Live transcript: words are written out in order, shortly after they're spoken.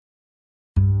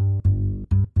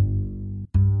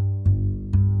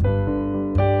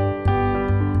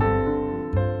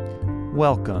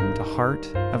Welcome to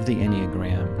Heart of the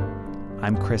Enneagram.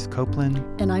 I'm Chris Copeland.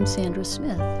 And I'm Sandra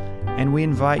Smith. And we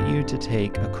invite you to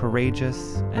take a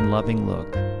courageous and loving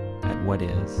look at what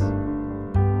is.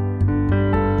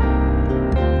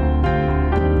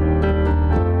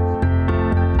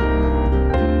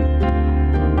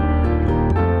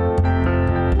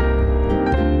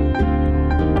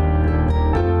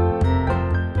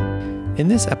 In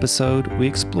this episode, we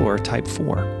explore Type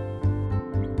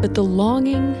 4. But the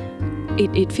longing,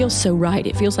 it feels so right.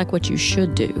 It feels like what you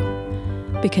should do.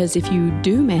 Because if you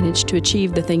do manage to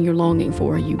achieve the thing you're longing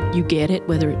for, you get it,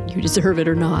 whether you deserve it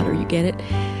or not, or you get it,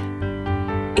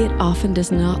 it often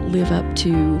does not live up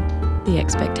to the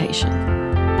expectation.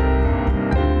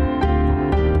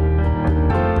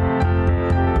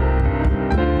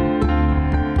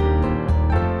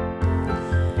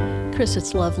 Chris,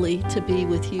 it's lovely to be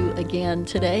with you again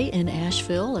today in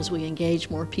Asheville as we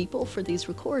engage more people for these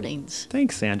recordings.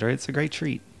 Thanks, Sandra. It's a great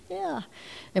treat. Yeah.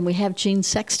 And we have Jean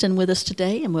Sexton with us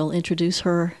today, and we'll introduce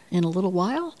her in a little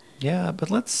while. Yeah, but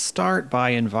let's start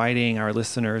by inviting our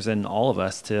listeners and all of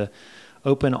us to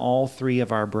open all three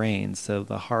of our brains, so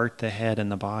the heart, the head,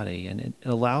 and the body. And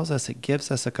it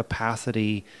gives us a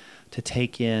capacity to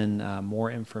take in more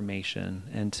information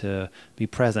and to be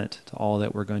present to all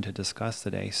that we're going to discuss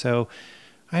today. So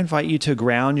I invite you to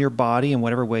ground your body in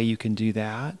whatever way you can do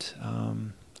that.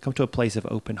 Come to a place of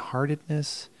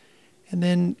open-heartedness, and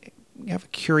then have a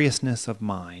curiousness of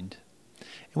mind.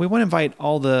 And we want to invite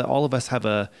all of us have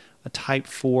a type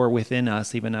 4 within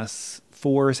us. Even us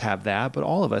 4s have that, but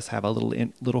all of us have a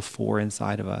little 4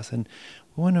 inside of us. And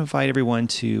we want to invite everyone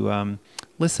to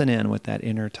listen in with that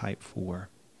inner type 4.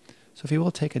 So if you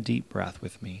will take a deep breath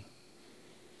with me.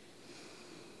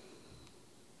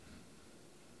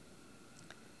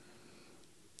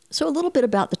 So a little bit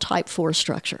about the type 4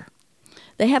 structure.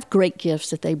 They have great gifts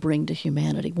that they bring to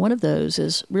humanity. One of those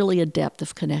is really a depth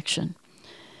of connection.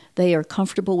 They are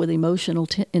comfortable with emotional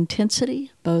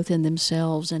intensity, both in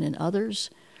themselves and in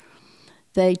others.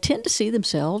 They tend to see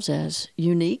themselves as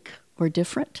unique or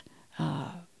different,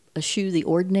 eschew the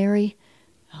ordinary.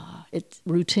 It's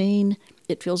routine.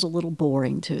 It feels a little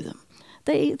boring to them.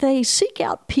 They seek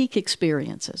out peak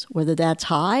experiences, whether that's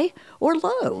high or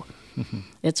low.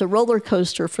 It's a roller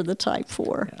coaster for the type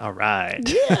 4. All right.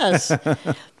 Yes.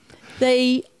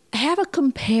 They have a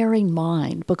comparing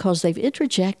mind because they've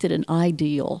interjected an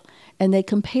ideal and they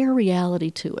compare reality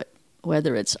to it,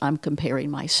 whether it's I'm comparing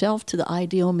myself to the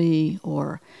ideal me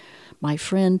or my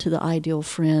friend to the ideal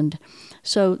friend.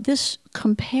 So this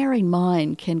comparing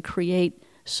mind can create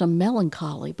some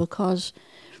melancholy because,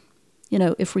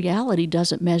 if reality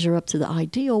doesn't measure up to the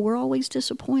ideal, we're always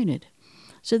disappointed.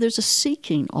 So there's a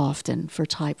seeking often for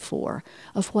type 4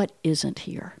 of what isn't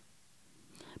here.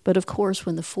 But of course,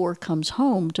 when the 4 comes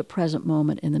home to present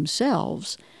moment in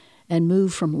themselves and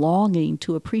move from longing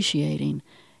to appreciating,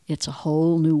 it's a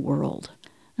whole new world.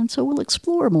 And so we'll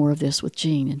explore more of this with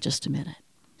Jean in just a minute.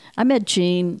 I met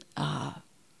Jean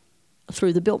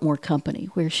through the Biltmore Company,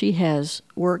 where she has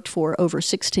worked for over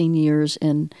 16 years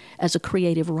as a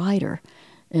creative writer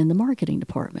in the marketing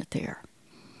department there.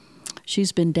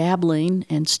 She's been dabbling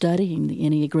and studying the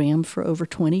Enneagram for over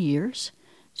 20 years.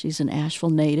 She's an Asheville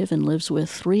native and lives with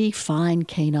 3 fine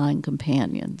canine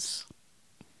companions.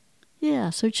 Yeah,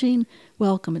 so Jean,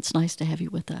 welcome. It's nice to have you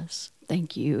with us.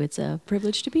 Thank you. It's a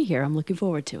privilege to be here. I'm looking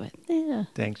forward to it. Yeah.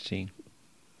 Thanks, Jean.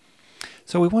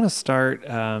 So we want to start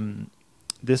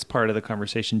this part of the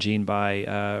conversation, Jean, by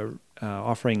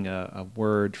offering a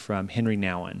word from Henry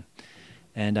Nouwen.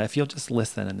 And if you'll just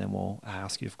listen, and then we'll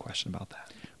ask you a question about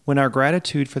that. When our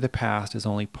gratitude for the past is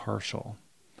only partial,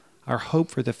 our hope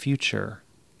for the future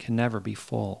can never be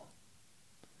full.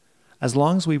 As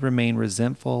long as we remain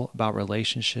resentful about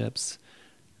relationships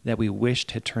that we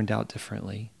wished had turned out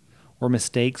differently, or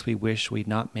mistakes we wish we'd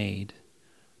not made,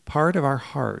 part of our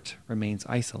heart remains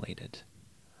isolated,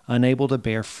 unable to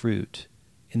bear fruit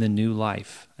in the new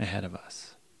life ahead of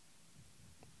us.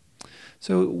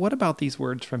 So what about these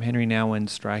words from Henry Nouwen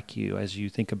strike you as you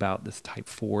think about this type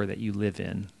 4 that you live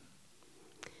in?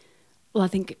 Well, I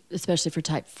think especially for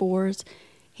type 4s,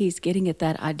 he's getting at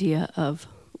that idea of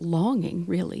longing,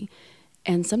 really.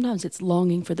 And sometimes it's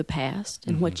longing for the past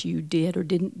and what you did or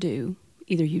didn't do.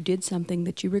 Either you did something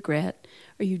that you regret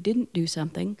or you didn't do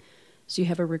something, so you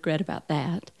have a regret about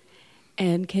that.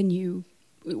 And can you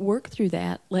work through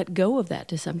that, let go of that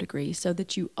to some degree so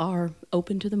that you are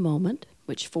open to the moment,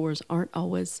 which 4s aren't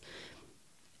always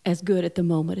as good at the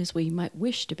moment as we might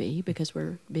wish to be because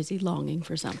we're busy longing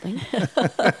for something.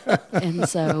 And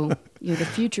so the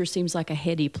future seems like a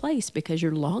heady place because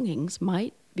your longings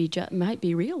might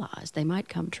be realized. They might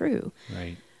come true.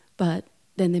 Right. But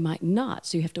then they might not.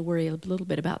 So you have to worry a little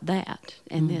bit about that.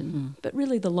 And then, but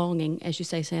really the longing, as you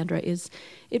say, Sandra,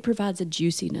 it provides a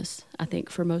juiciness, I think,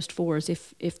 for most fours,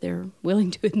 if they're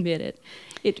willing to admit it.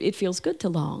 It feels good to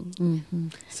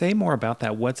long. Say more about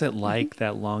that. What's it like,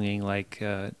 that longing? Like,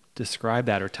 describe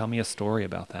that or tell me a story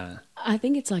about that. I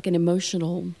think it's like an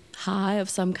emotional high of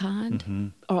some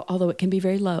kind, although it can be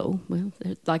very low. Well,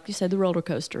 like you said, the roller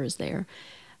coaster is there.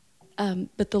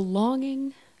 But the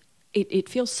longing, it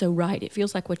feels so right. It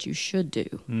feels like what you should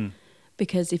do.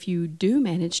 Because if you do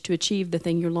manage to achieve the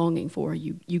thing you're longing for,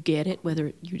 you get it,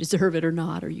 whether you deserve it or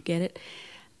not, or you get it,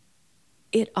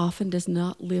 it often does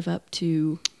not live up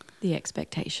to the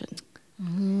expectation.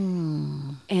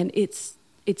 And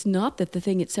it's not that the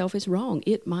thing itself is wrong.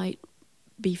 It might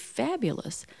be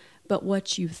fabulous, but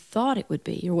what you thought it would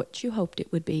be, or what you hoped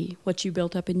it would be, what you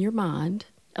built up in your mind,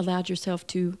 allowed yourself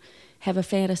to have a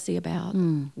fantasy about,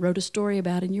 wrote a story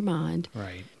about in your mind.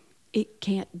 Right. It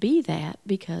can't be that,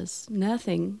 because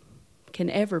nothing can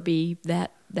ever be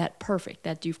that perfect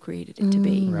that you've created it to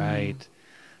be. Right.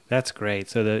 That's great.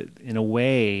 So in a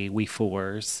way, we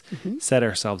fours set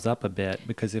ourselves up a bit,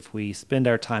 because if we spend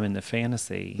our time in the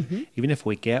fantasy, even if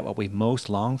we get what we most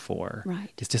long for,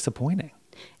 it's disappointing.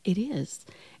 It is.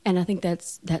 And I think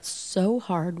that's so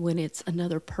hard when it's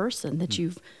another person that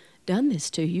you've done this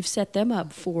to. You've set them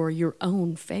up for your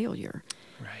own failure.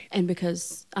 Right. And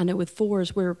because I know with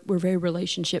fours, we're very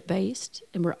relationship based,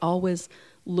 and we're always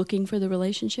looking for the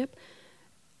relationship.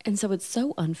 And so it's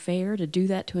so unfair to do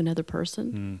that to another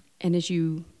person. And as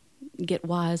you get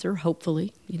wiser,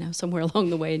 hopefully, somewhere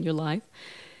along the way in your life,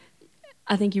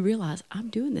 I think you realize, I'm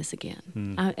doing this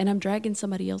again. And I'm dragging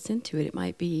somebody else into it. It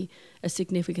might be a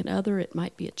significant other. It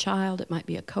might be a child. It might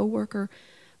be a coworker.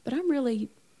 But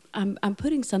I'm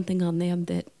putting something on them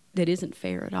that isn't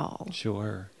fair at all.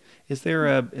 Sure. Is there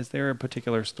a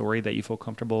particular story that you feel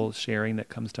comfortable sharing that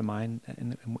comes to mind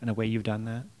in a way you've done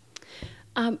that?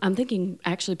 I'm thinking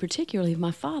actually particularly of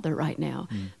my father right now.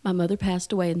 My mother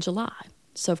passed away in July.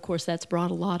 So, of course, that's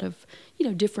brought a lot of,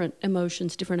 different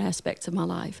emotions, different aspects of my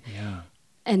life. Yeah.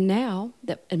 And now,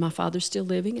 and my father's still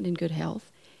living and in good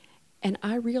health, and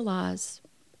I realize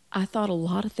I thought a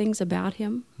lot of things about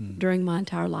him during my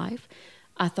entire life.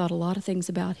 I thought a lot of things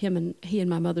about him and he and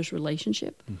my mother's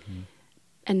relationship.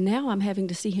 And now I'm having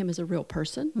to see him as a real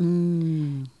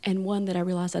person, and one that I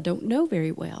realize I don't know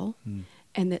very well.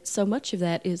 And that so much of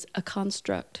that is a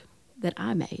construct that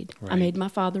I made. Right. I made my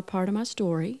father part of my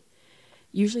story,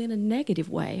 usually in a negative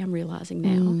way, I'm realizing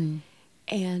now.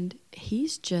 And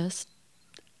he's just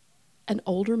an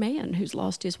older man who's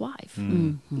lost his wife.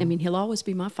 I mean, he'll always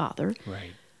be my father.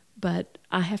 Right. But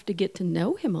I have to get to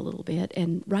know him a little bit.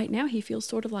 And right now he feels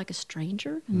sort of like a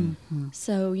stranger.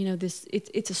 So,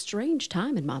 it's a strange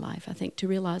time in my life, I think, to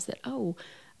realize that,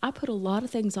 I put a lot of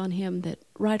things on him that,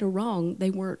 right or wrong, they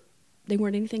weren't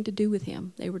anything to do with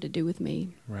him. They were to do with me.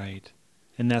 Right.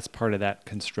 And that's part of that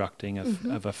constructing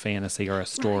of a fantasy or a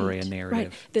story, a narrative.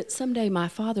 Right. That someday my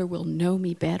father will know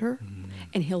me better,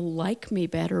 and he'll like me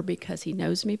better because he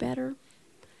knows me better.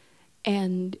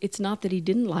 And it's not that he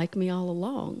didn't like me all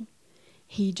along.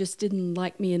 He just didn't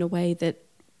like me in a way that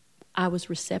I was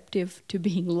receptive to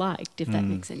being liked, if that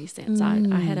makes any sense.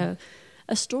 I had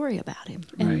a story about him.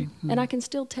 And, and I can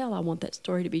still tell I want that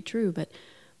story to be true, but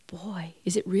boy,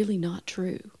 is it really not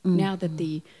true now that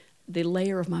the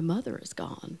layer of my mother is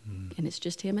gone, and it's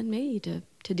just him and me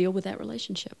to deal with that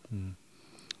relationship.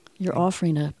 You're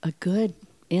offering a good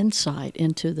insight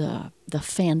into the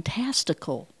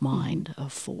fantastical mind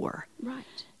of four. Right.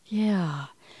 Yeah.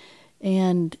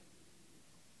 And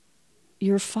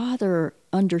your father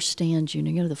understands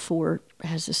you. The four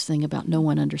has this thing about no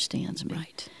one understands me.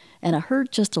 Right. And I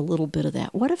heard just a little bit of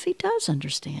that. What if he does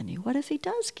understand you? What if he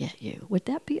does get you? Would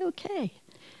that be okay?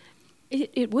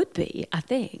 It would be, I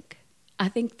think. I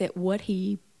think that what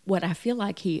I feel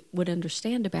like he would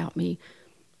understand about me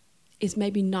is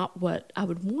maybe not what I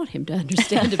would want him to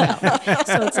understand about me.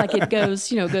 So it's like it goes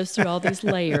through all these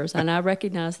layers, and I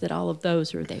recognize that all of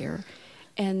those are there.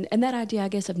 And that idea, I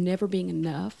guess, of never being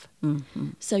enough.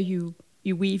 So you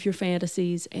weave your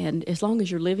fantasies, and as long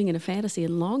as you're living in a fantasy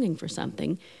and longing for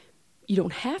something, you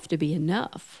don't have to be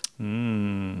enough,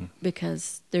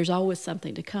 because there's always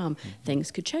something to come.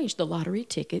 Things could change. The lottery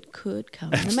ticket could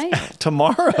come in the mail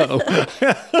Tomorrow.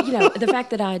 The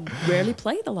fact that I rarely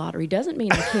play the lottery doesn't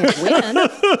mean I can't win.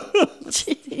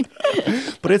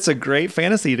 But it's a great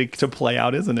fantasy to play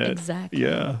out, isn't it? Exactly.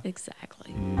 Yeah.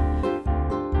 Exactly.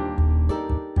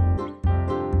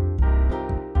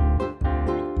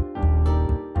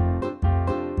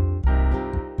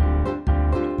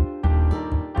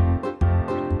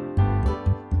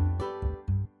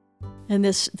 And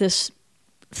this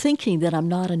thinking that I'm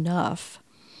not enough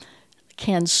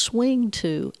can swing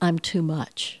to I'm too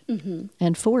much. Mm-hmm.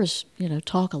 And fours,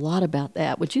 talk a lot about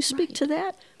that. Would you speak to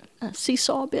that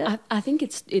seesaw a bit? I think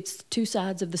it's two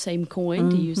sides of the same coin,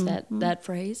 to use that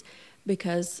phrase,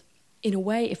 because in a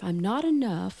way, if I'm not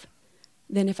enough,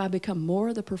 then if I become more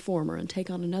of the performer and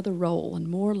take on another role and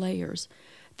more layers,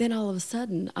 then all of a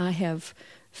sudden I have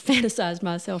fantasized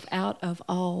myself out of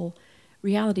all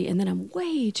reality, and then I'm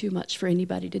way too much for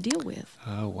anybody to deal with.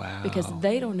 Oh, wow. Because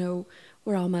they don't know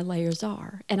where all my layers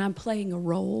are, and I'm playing a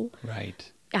role.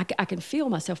 Right. I can feel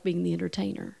myself being the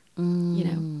entertainer.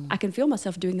 I can feel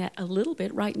myself doing that a little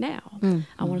bit right now.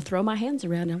 I want to throw my hands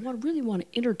around, and I really want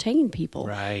to entertain people.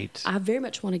 Right. I very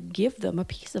much want to give them a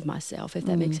piece of myself, if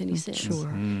that makes any sense. Sure.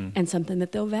 And something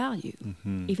that they'll value,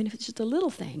 even if it's just a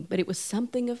little thing. But it was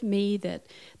something of me that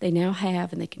they now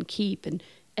have and they can keep and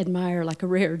admire like a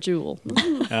rare jewel.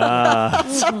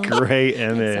 That's a great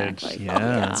image. Exactly. Yeah.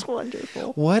 That's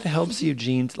wonderful. What helps you,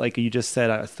 Jean, like you just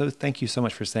said, thank you so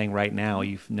much for saying right now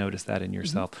you've noticed that in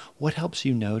yourself. What helps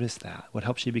you notice that? What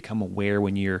helps you become aware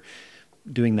when you're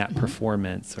doing that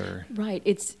performance or? Right.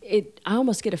 I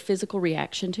almost get a physical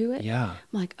reaction to it. Yeah. I'm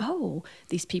like, oh,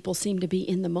 these people seem to be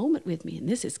in the moment with me, and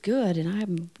this is good. And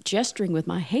I'm gesturing with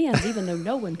my hands, even though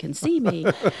no one can see me.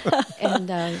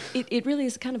 And it really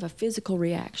is kind of a physical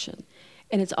reaction.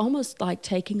 And it's almost like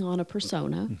taking on a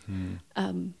persona,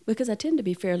 because I tend to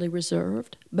be fairly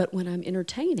reserved. But when I'm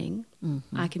entertaining,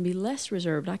 I can be less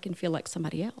reserved. I can feel like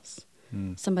somebody else,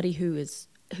 somebody who is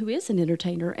an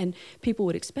entertainer, and people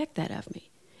would expect that of me.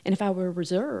 And if I were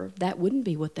reserved, that wouldn't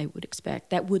be what they would expect.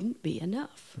 That wouldn't be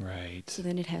enough. Right. So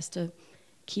then it has to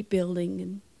keep building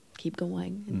and keep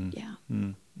going.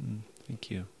 And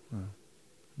Thank you.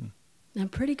 And I'm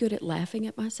pretty good at laughing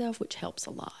at myself, which helps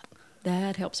a lot.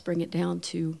 That helps bring it down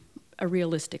to a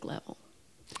realistic level.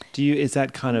 Is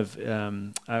that kind of,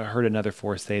 I heard another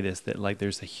force say this, that like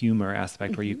there's a humor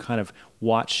aspect where you kind of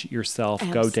watch yourself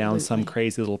go down some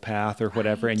crazy little path or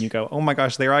whatever, and you go, oh my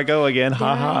gosh, there I go again,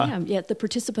 ha ha. I am. Yeah, the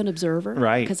participant observer.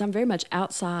 Right. Because I'm very much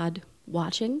outside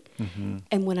watching.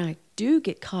 And when I do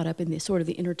get caught up in the sort of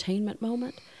the entertainment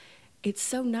moment, it's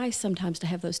so nice sometimes to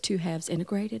have those two halves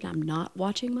integrated. I'm not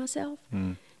watching myself.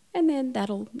 And then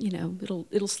that'll,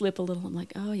 it'll slip a little. I'm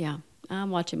like, oh yeah, I'm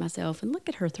watching myself, and look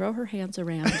at her throw her hands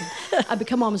around. I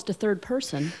become almost a third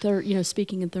person,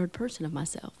 speaking in third person of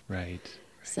myself. Right.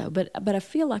 So, but I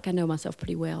feel like I know myself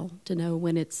pretty well to know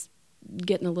when it's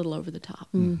getting a little over the top.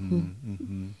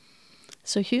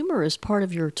 So humor is part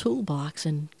of your toolbox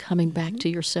in coming back to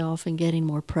yourself and getting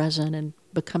more present and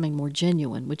becoming more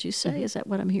genuine, would you say? Is that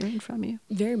what I'm hearing from you?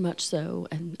 Very much so.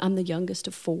 And I'm the youngest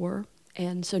of 4,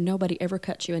 and so nobody ever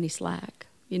cuts you any slack.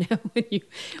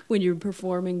 When you're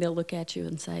performing, they'll look at you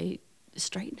and say,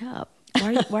 "Straighten up.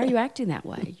 Why are you acting that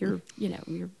way?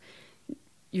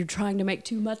 You're trying to make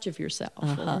too much of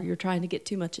yourself, or you're trying to get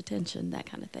too much attention, that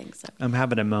kind of thing." So I'm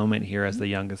having a moment here as the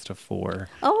youngest of 4.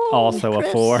 Oh, also Chris.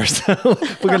 a 4. So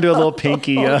we're going to do a little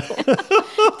pinky.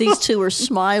 These two are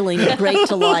smiling in great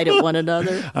delight at one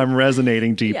another. I'm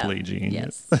resonating deeply, Jean.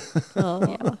 Yes.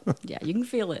 Yeah, you can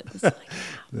feel it. It's like, wow.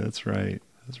 That's right.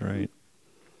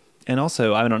 And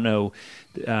also, I don't know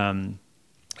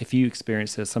if you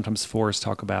experience this. Sometimes 4s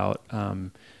talk about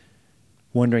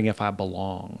wondering if I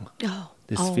belong. Oh,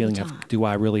 this all feeling the of, time. do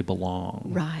I really belong?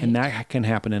 Right. And that can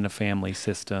happen in a family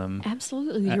system.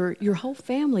 Absolutely. Your whole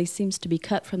family seems to be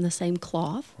cut from the same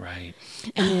cloth. Right.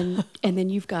 And then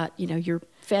you've got, your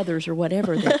feathers or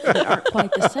whatever that aren't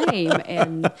quite the same.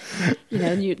 And,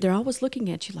 they're always looking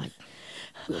at you like,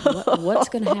 what's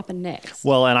going to happen next?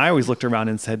 Well, and I always looked around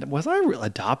and said, was I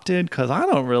adopted? Because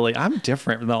I'm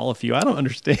different than all of you. I don't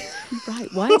understand. Right.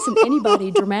 Why isn't anybody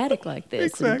dramatic like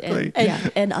this? Exactly.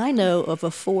 And I know of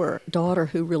a 4 daughter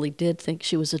who really did think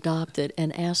she was adopted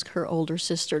and asked her older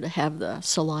sister to have the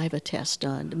saliva test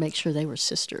done to make sure they were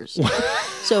sisters.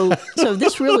 So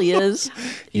this really is, a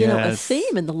Yes.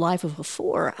 theme in the life of a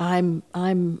 4. I'm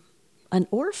an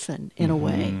orphan in a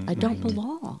way. I don't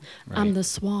belong. I'm the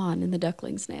swan in the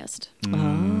duckling's nest. Oh.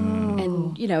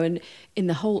 And in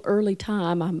the whole early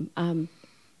time,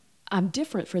 I'm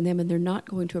different from them, and they're not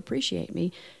going to appreciate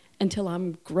me until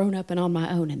I'm grown up and on my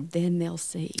own, and then they'll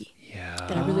see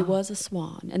that I really was a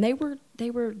swan. And they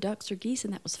were ducks or geese,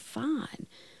 and that was fine,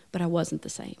 but I wasn't the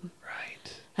same.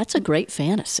 Right. That's a great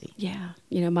fantasy. Yeah,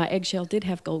 my eggshell did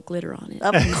have gold glitter on it.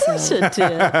 Of course it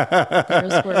did.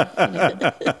 There's where,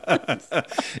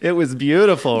 It was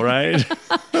beautiful, right?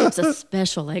 it's a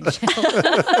special eggshell.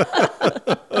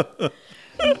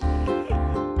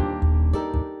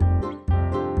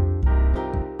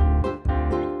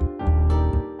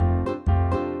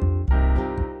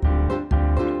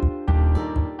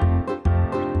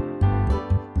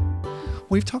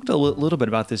 We've talked a little bit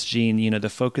about this, Gene. You know, the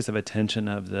focus of attention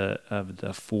of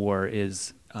the four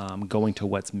is going to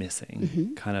what's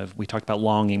missing. Kind of, we talked about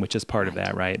longing, which is part of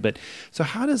that, right? But so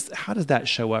how does that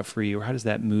show up for you, or how does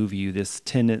that move you? This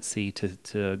tendency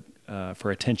to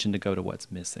for attention to go to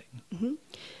what's missing.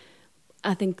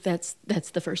 I think that's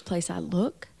the first place I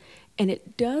look, and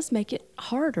it does make it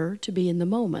harder to be in the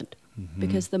moment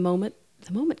because the moment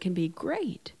can be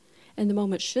great, and the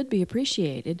moment should be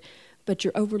appreciated, but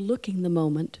you're overlooking the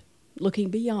moment, looking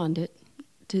beyond it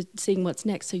to seeing what's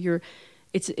next. So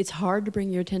it's hard to bring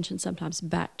your attention sometimes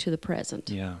back to the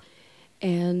present. Yeah.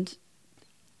 And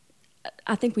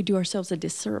I think we do ourselves a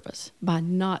disservice by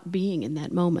not being in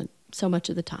that moment so much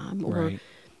of the time, or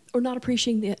not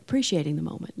appreciating the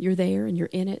moment. You're there and you're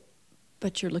in it,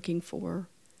 but you're looking for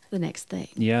the next thing.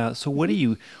 Yeah. So what do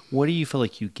you feel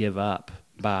like you give up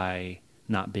by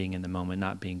not being in the moment,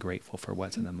 not being grateful for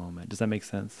what's in the moment? Does that make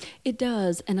sense? It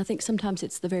does, and I think sometimes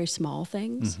it's the very small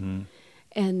things,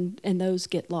 and those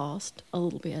get lost a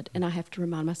little bit, and I have to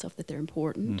remind myself that they're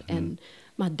important. And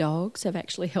my dogs have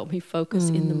actually helped me focus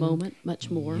in the moment much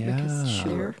more because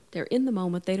they're in the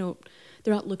moment. They're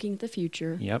not looking at the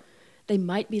future. Yep. They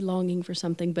might be longing for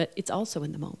something, but it's also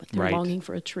in the moment. They're Right. longing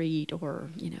for a treat or,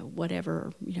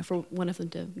 whatever, for one of them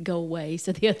to go away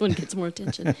so the other one gets more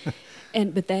attention.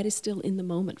 But that is still in the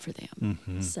moment for them.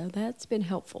 So that's been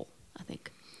helpful, I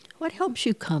think. What helps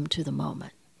you come to the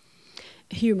moment?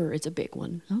 Humor is a big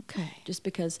one. Okay. Just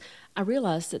because I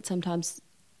realize that sometimes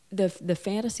the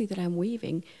fantasy that I'm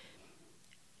weaving,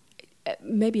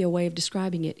 maybe a way of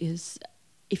describing it is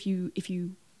if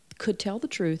you could tell the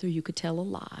truth or you could tell a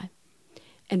lie,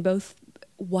 and both,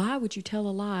 why would you tell a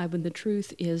lie when the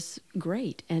truth is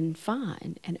great and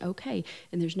fine and okay,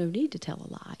 and there's no need to tell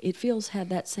a lie? It feels had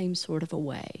that same sort of a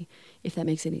way, if that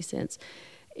makes any sense.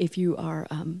 If you are,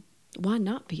 why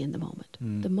not be in the moment?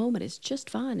 The moment is just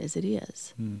fine as it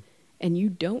is. And you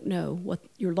don't know what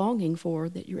you're longing for,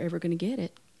 that you're ever going to get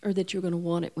it, or that you're going to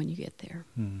want it when you get there.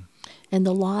 And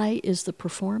the lie is the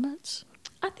performance?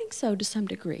 I think so, to some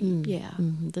degree. Yeah.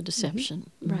 The deception.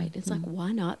 Right. It's like,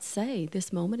 why not say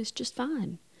this moment is just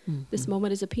fine? This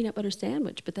moment is a peanut butter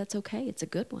sandwich, but that's okay. It's a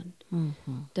good one.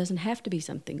 Doesn't have to be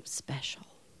something special.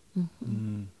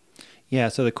 Yeah.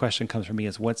 So the question comes from me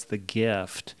is, what's the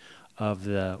gift of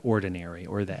the ordinary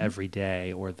or the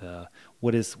everyday, or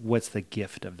what's the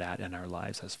gift of that in our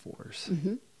lives as fours?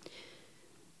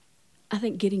 I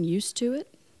think getting used to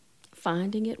it,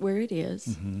 finding it where it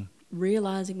is,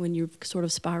 realizing when you've sort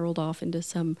of spiraled off into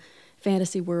some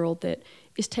fantasy world that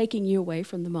is taking you away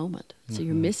from the moment. So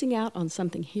you're missing out on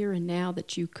something here and now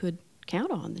that you could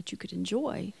count on, that you could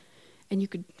enjoy, and you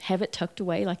could have it tucked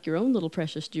away like your own little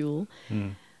precious jewel.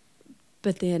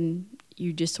 But then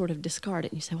you just sort of discard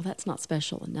it and you say, well, that's not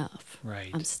special enough. Right.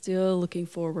 I'm still looking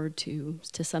forward to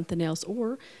something else,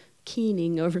 or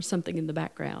keening over something in the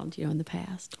background, in the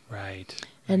past. Right.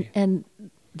 And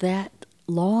that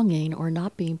longing or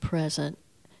not being present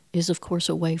is, of course,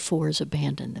 a way fours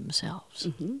abandon themselves.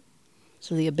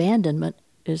 So the abandonment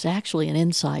is actually an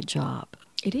inside job.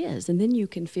 It is. And then you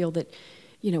can feel that,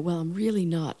 well, I'm really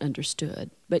not understood,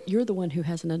 but you're the one who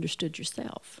hasn't understood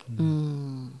yourself.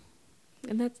 And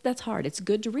that's hard. It's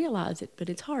good to realize it, but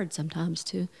it's hard sometimes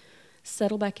to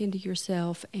settle back into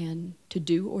yourself and to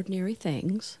do ordinary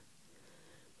things,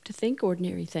 to think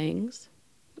ordinary things,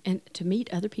 and to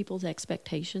meet other people's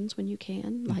expectations when you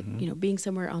can, like, being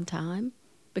somewhere on time,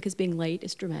 because being late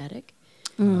is dramatic.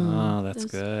 Oh, that's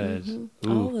good.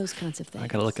 All those kinds of things. I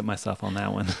got to look at myself on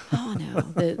that one. Oh, no.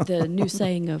 The new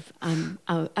saying of,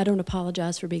 I don't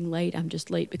apologize for being late. I'm just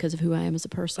late because of who I am as a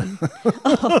person.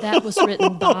 That was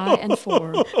written by and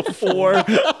for.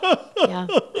 Yeah.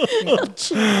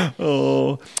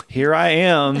 Oh, here I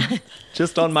am,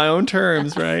 just on my own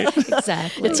terms, right?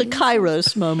 Exactly. It's a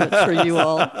Kairos moment for you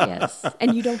all. Yes.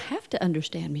 And you don't have to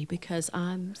understand me because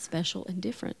I'm special and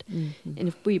different. And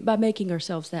if by making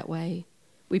ourselves that way,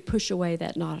 we push away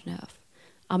that not enough.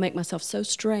 I'll make myself so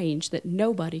strange that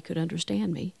nobody could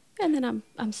understand me. And then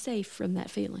I'm safe from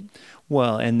that feeling.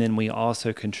 Well, and then we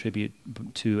also contribute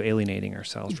to alienating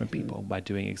ourselves from people by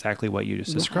doing exactly what you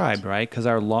just described, right? Because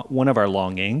one of our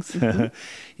longings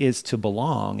is to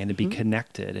belong and to be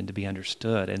connected and to be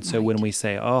understood. And so when we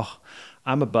say, "Oh,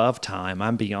 I'm above time,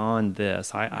 I'm beyond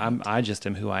this, I just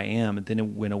am who I am," and then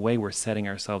in a way we're setting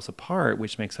ourselves apart,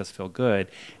 which makes us feel good,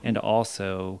 and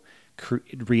also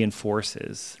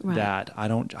reinforces that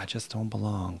I just don't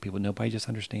belong. Nobody just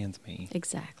understands me.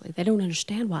 Exactly. They don't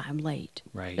understand why I'm late.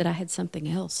 Right. That I had something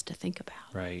else to think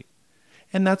about. Right.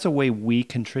 And that's a way we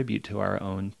contribute to our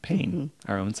own pain,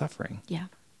 our own suffering. Yeah.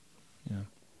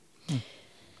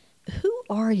 Who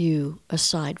are you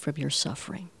aside from your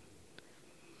suffering?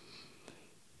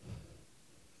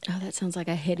 Oh, that sounds like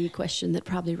a heady question that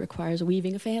probably requires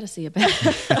weaving a fantasy about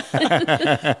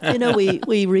it.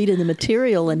 We read in the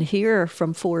material and hear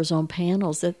from fours on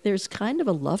panels that there's kind of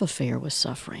a love affair with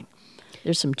suffering.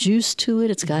 There's some juice to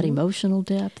it. It's got emotional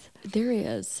depth. There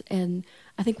is. And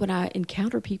I think when I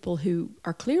encounter people who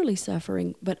are clearly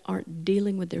suffering but aren't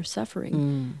dealing with their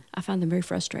suffering, I find them very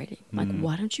frustrating. Like,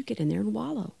 why don't you get in there and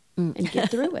wallow and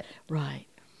get through it? Right.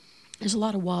 There's a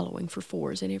lot of wallowing for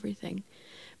fours and everything.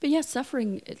 But yes,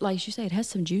 suffering, like you say, it has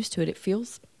some juice to it. It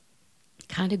feels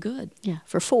kind of good. Yeah,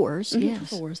 for fours, yes. For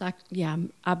fours.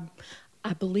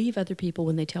 I believe other people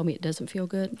when they tell me it doesn't feel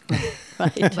good.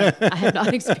 Right. But I have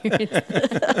not experienced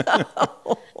that.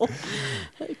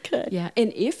 Okay. Yeah,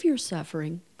 and if you're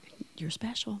suffering, you're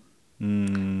special.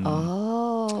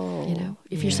 Oh.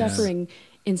 If you're suffering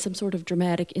in some sort of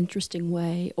dramatic, interesting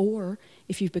way, or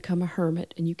if you've become a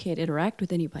hermit and you can't interact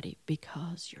with anybody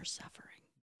because you're suffering.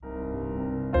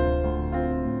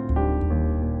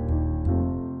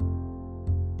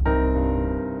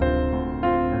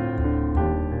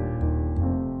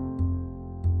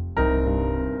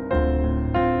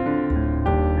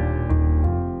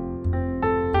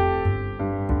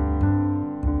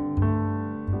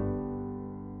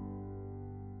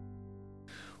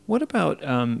 What about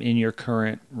in your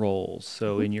current roles?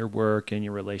 So in your work and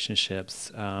your relationships,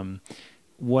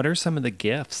 what are some of the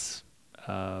gifts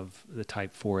of the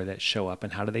type 4 that show up,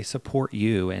 and how do they support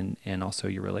you and also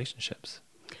your relationships?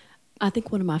 I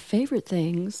think one of my favorite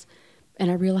things,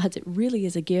 and I realize it really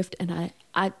is a gift, and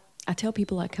I tell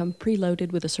people I come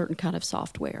preloaded with a certain kind of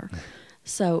software.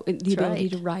 So the ability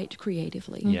to write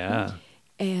creatively. Yeah.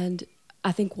 And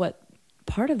I think what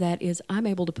part of that is I'm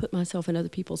able to put myself in other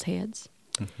people's heads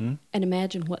and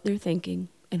imagine what they're thinking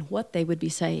and what they would be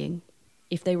saying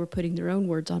if they were putting their own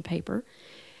words on paper.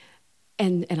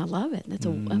 And I love it. It's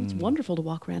wonderful to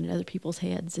walk around in other people's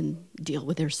heads and deal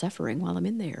with their suffering while I'm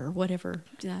in there or whatever.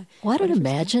 What an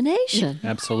imagination.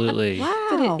 Absolutely. Wow.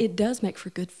 But it does make for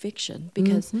good fiction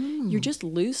because you're just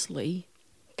loosely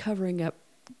covering up.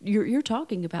 You're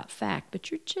talking about fact, but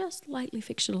you're just lightly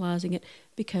fictionalizing it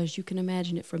because you can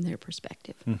imagine it from their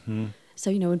perspective.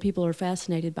 So, when people are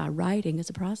fascinated by writing as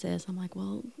a process, I'm like,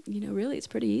 well, really, it's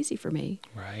pretty easy for me.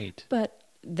 Right. But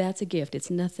that's a gift.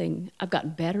 It's nothing. I've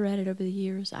gotten better at it over the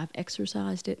years. I've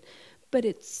exercised it, but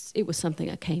it was something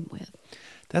I came with.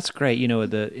 That's great.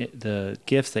 The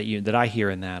gifts that I hear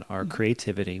in that are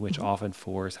creativity, which often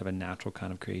fours have a natural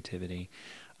kind of creativity,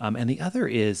 and the other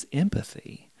is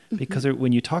empathy. Because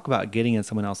when you talk about getting in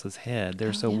someone else's head,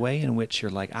 there's a way in which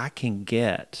you're like, I can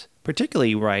get,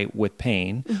 particularly with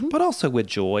pain, but also with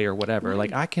joy or whatever.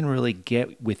 Like I can really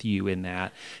get with you in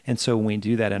that. And so when we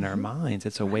do that in our minds,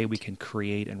 it's a way we can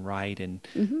create and write and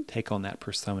take on that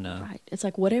persona. Right. It's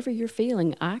like whatever you're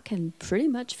feeling, I can pretty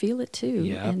much feel it too.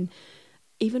 Yep. And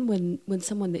even when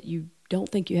someone that you don't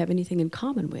think you have anything in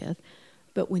common with,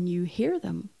 but when you hear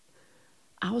them,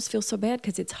 I always feel so bad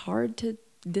because it's hard to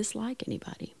dislike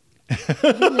anybody.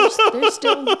 There's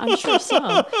still, I'm sure, some,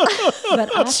 but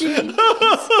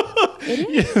it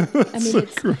is. I mean,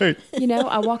 it's great.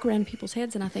 I walk around people's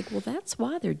heads and I think, well, that's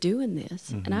why they're doing this,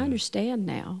 and I understand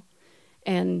now.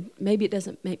 And maybe it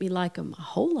doesn't make me like them a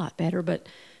whole lot better, but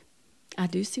I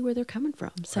do see where they're coming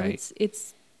from. So it's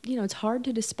it's hard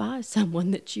to despise someone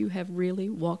that you have really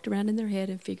walked around in their head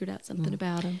and figured out something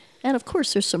about them. And of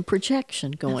course, there's some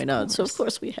projection going on. So of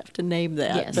course, we have to name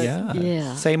that. Yes. But,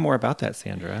 yeah. Say more about that,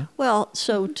 Sandra. Well,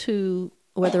 so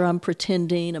whether I'm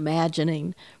pretending,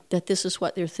 imagining that this is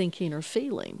what they're thinking or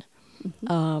feeling,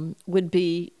 would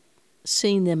be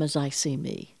seeing them as I see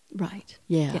me. Right.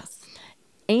 Yeah. Yes.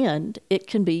 And it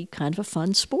can be kind of a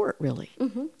fun sport, really.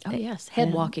 Oh, yes.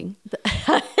 Head walking.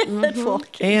 Head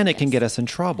walking. And it can get us in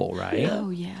trouble, right?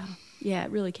 Oh, yeah. Yeah,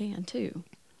 it really can, too.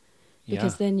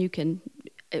 Because then you can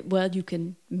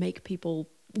make people,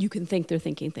 you can think they're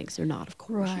thinking things they're not, of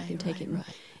course. Right, you can take it right.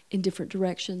 in different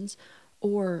directions.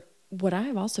 Or what I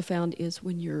have also found is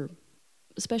when you're,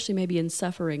 especially maybe in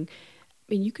suffering,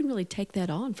 you can really take that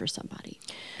on for somebody.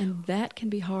 And that can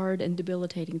be hard and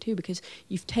debilitating, too, because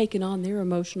you've taken on their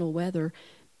emotional weather,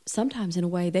 sometimes in a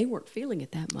way they weren't feeling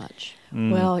it that much.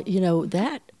 Well,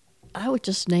 that, I would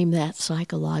just name that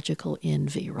psychological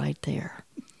envy right there.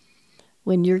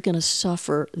 When you're going to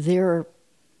suffer their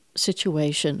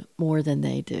situation more than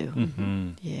they do.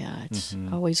 Yeah, it's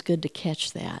always good to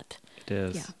catch that. It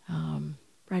is. Yeah.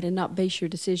 Right, and not base your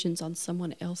decisions on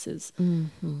someone else's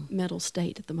mental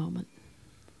state at the moment.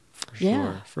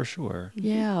 For sure.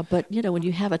 Yeah, but when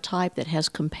you have a type that has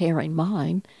comparing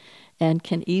mind and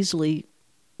can easily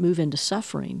move into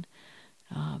suffering,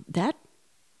 that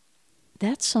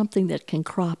that's something that can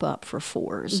crop up for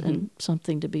fours and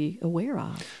something to be aware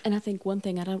of. And I think one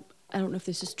thing, I don't know if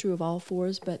this is true of all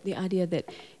fours, but the idea that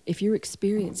if you're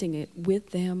experiencing it with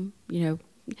them, you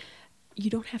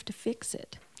don't have to fix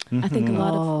it. I think a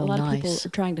lot of people are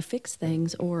trying to fix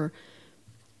things or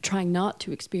trying not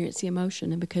to experience the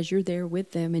emotion, and because you're there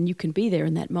with them and you can be there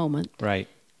in that moment, Right.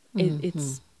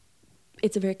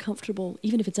 It's a very comfortable,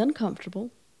 even if it's uncomfortable,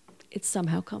 it's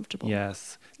somehow comfortable.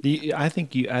 Yes. I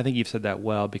think you've said that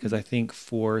well, because I think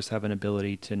fours have an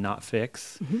ability to not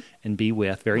fix and be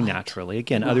with very naturally.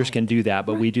 Again, others can do that,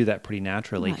 but we do that pretty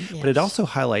naturally. Right, But it yes. also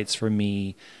highlights for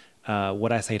me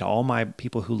what I say to all my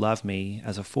people who love me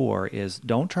as a four is,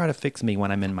 don't try to fix me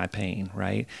when I'm in my pain,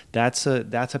 right? That's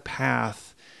a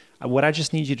path. What I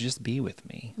just need you to just be with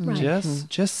me. Right.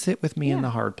 Just sit with me in Yeah. the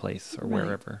hard place or Right.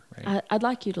 wherever. Right. I'd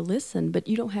like you to listen, but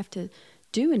you don't have to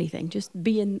do anything. Just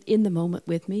be in the moment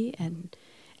with me, and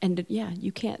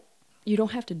you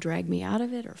don't have to drag me out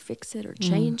of it or fix it or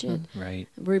change it. Right.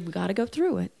 We've got to go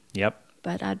through it, Yep.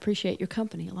 but I'd appreciate your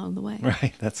company along the way.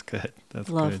 Right. That's good. That's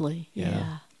good. Lovely.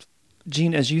 Yeah.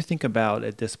 Jean, as you think about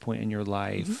at this point in your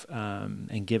life,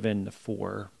 and given the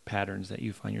four patterns that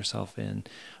you find yourself in,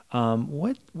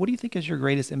 what do you think is your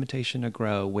greatest invitation to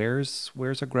grow? Where's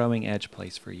a growing edge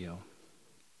place for you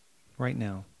right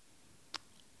now?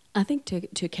 I think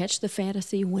to catch the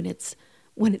fantasy when it's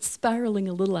spiraling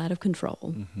a little out of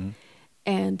control,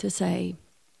 and to say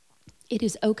it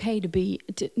is okay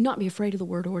to not be afraid of the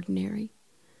word ordinary.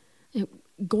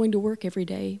 Going to work every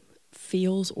day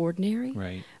feels ordinary,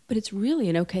 Right. but it's really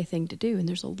an okay thing to do, and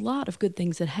there's a lot of good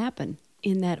things that happen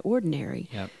in that ordinary.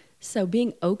 Yep. So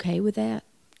being okay with that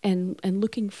and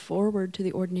looking forward to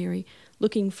the ordinary,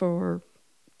 looking for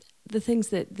the things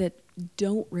that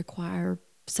don't require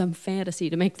some fantasy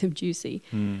to make them juicy.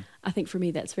 I think for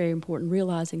me that's very important,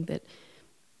 realizing that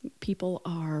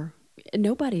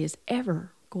nobody is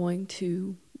ever going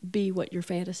to be what your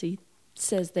fantasy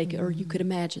says they could, or you could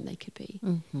imagine they could be.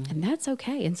 And that's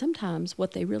okay. And sometimes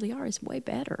what they really are is way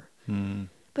better.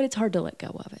 But it's hard to let go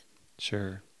of it.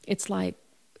 Sure. It's like,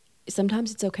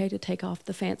 sometimes it's okay to take off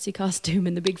the fancy costume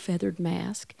and the big feathered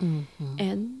mask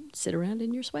and sit around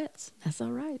in your sweats. That's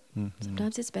all right.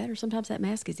 Sometimes it's better. Sometimes that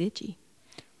mask is itchy.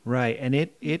 Right. And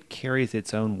it carries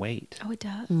its own weight. Oh, it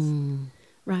does.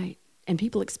 Right. And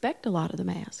people expect a lot of the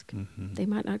mask. They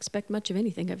might not expect much of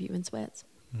anything of you in sweats.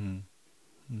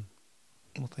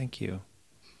 Well, thank you.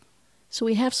 So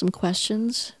we have some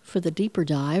questions for the deeper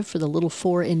dive for the little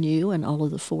four in you and all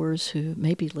of the fours who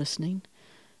may be listening.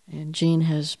 And Jean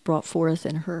has brought forth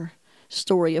in her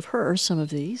story of her some of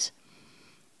these.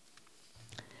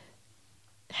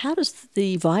 How does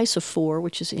the vice of four,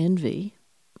 which is envy,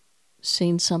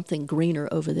 seeing something greener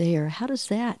over there, how does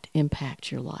that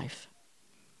impact your life?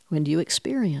 When do you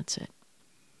experience it?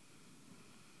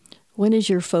 When is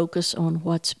your focus on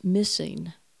what's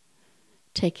missing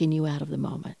taking you out of the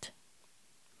moment?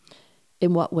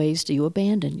 In what ways do you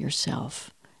abandon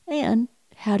yourself? And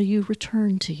how do you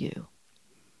return to you?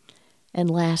 And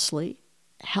lastly,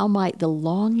 how might the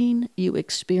longing you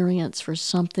experience for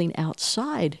something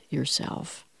outside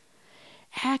yourself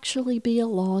actually be a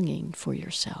longing for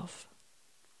yourself?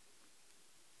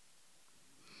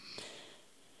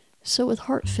 So with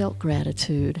heartfelt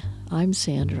gratitude, I'm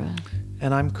Sandra.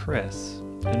 And I'm Chris.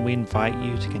 And we invite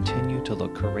you to continue to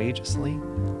look courageously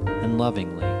and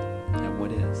lovingly at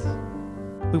what is.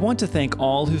 We want to thank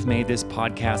all who've made this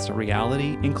podcast a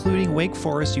reality, including Wake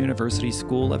Forest University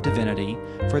School of Divinity,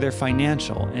 for their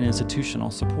financial and institutional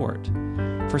support.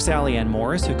 For Sally Ann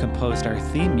Morris, who composed our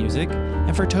theme music,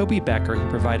 and for Toby Becker, who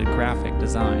provided graphic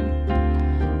design.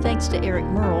 Thanks to Eric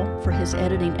Merle for his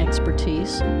editing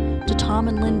expertise, to Tom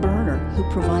and Lynn Berner, who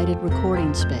provided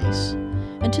recording space,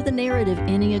 and to the Narrative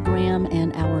Enneagram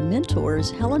and our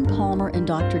mentors, Helen Palmer and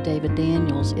Dr. David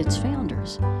Daniels, its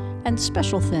founders. And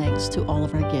special thanks to all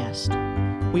of our guests.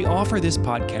 We offer this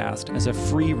podcast as a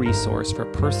free resource for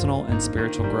personal and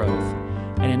spiritual growth.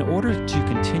 And in order to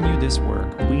continue this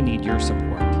work, we need your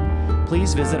support.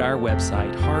 Please visit our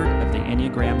website,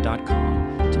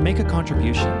 heartoftheenneagram.com, to make a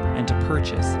contribution and to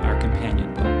purchase our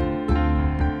companion book.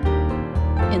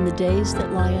 In the days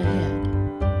that lie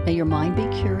ahead, may your mind be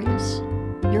curious,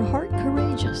 your heart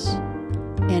courageous,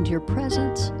 and your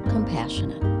presence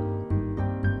compassionate.